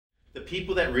The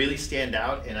people that really stand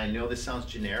out, and I know this sounds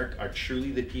generic, are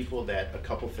truly the people that, a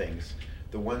couple things,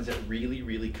 the ones that really,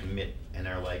 really commit and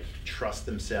are like, trust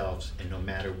themselves and no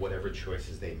matter whatever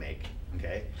choices they make,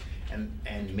 okay?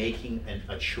 And making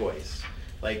a choice.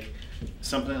 Like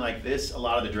something like this, a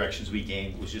lot of the directions we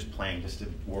gained was just playing just to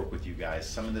work with you guys.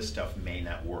 Some of this stuff may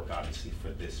not work obviously for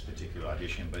this particular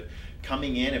audition, but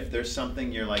coming in, if there's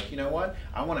something you're like, you know what,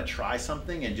 I want to try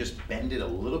something and just bend it a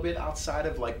little bit outside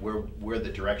of like where the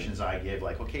directions I give,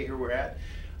 like, okay, here we're at,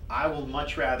 I will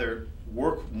much rather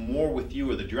work more with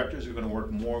you, or the directors are going to work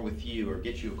more with you or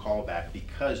get you a callback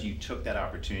because you took that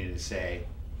opportunity to say,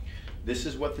 this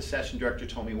is what the session director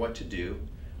told me what to do.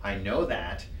 I know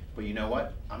that, but you know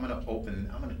what? I'm going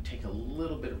to take a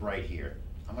little bit right here.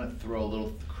 I'm going to throw a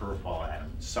little curveball at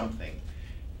them, something.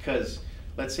 Because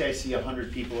let's say I see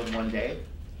 100 people in one day,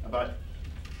 about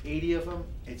 80 of them,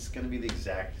 it's going to be the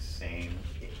exact same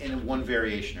in one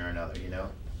variation or another, you know?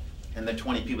 And the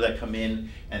 20 people that come in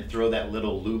and throw that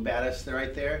little loop at us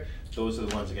right there, those are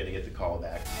the ones that are going to get the call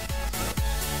back.